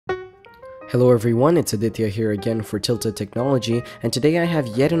Hello everyone, it's Aditya here again for Tilted Technology, and today I have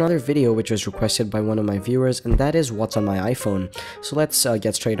yet another video which was requested by one of my viewers, and that is what's on my iPhone. So let's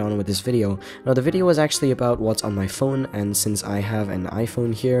get straight on with this video. Now the video was actually about what's on my phone, and since I have an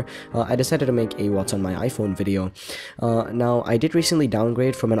iPhone here, I decided to make a what's on my iPhone video. Now I did recently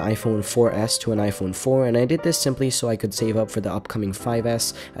downgrade from an iPhone 4S to an iPhone 4, and I did this simply so I could save up for the upcoming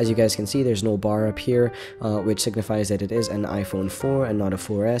 5S. As you guys can see, there's no bar up here, which signifies that it is an iPhone 4 and not a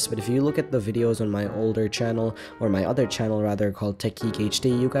 4S, but if you look at the videos on my older channel, or my other channel rather, called Tech Geek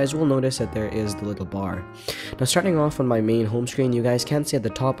HD, you guys will notice that there is the little bar. Now starting off on my main home screen, you guys can see at the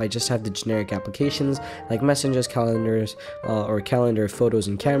top I just have the generic applications like messages, calendars, or calendar, photos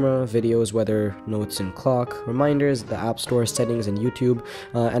and camera, videos, weather, notes and clock, reminders, the app store, settings and YouTube,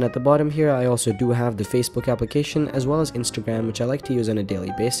 and at the bottom here I also do have the Facebook application as well as Instagram, which I like to use on a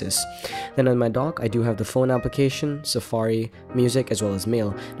daily basis. Then on my dock I do have the phone application, Safari, music as well as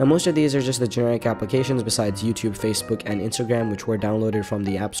mail. Now most of these are just the generic applications besides YouTube, Facebook and Instagram, which were downloaded from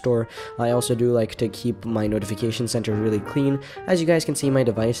the App Store. I also do like to keep my notification center really clean. As you guys can see, my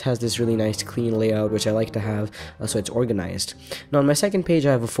device has this really nice clean layout which I like to have, so it's organized. Now on my second page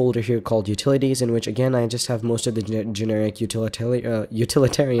I have a folder here called Utilities, in which again I just have most of the generic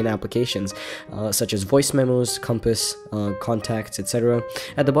utilitarian applications such as voice memos, compass, contacts, etc.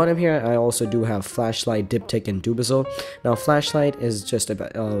 At the bottom here I also do have Flashlight, Diptych and Dubizzle. Now Flashlight is just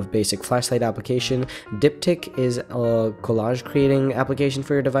a basic flashlight application, Diptych is a collage creating application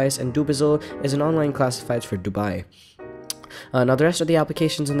for your device, and Dubizzle is an online classifieds for Dubai. Now the rest of the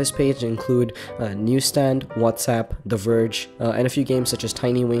applications on this page include Newsstand, WhatsApp, The Verge, and a few games such as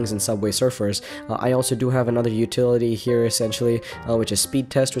Tiny Wings and Subway Surfers. I also do have another utility here essentially, which is Speed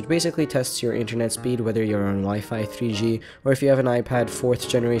Test, which basically tests your internet speed whether you're on Wi-Fi 3G, or if you have an iPad 4th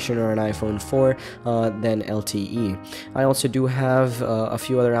generation or an iPhone 4, then LTE. I also do have a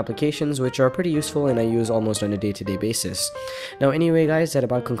few other applications which are pretty useful and I use almost on a day-to-day basis. Now anyway guys, that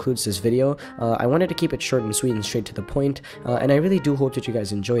about concludes this video. I wanted to keep it short and sweet and straight to the point, and I really do hope that you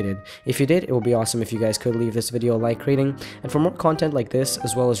guys enjoyed it. If you did, it would be awesome if you guys could leave this video a like rating, and for more content like this,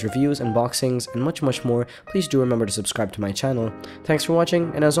 as well as reviews, unboxings, and much more, please do remember to subscribe to my channel. Thanks for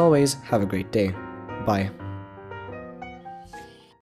watching, and as always, have a great day. Bye.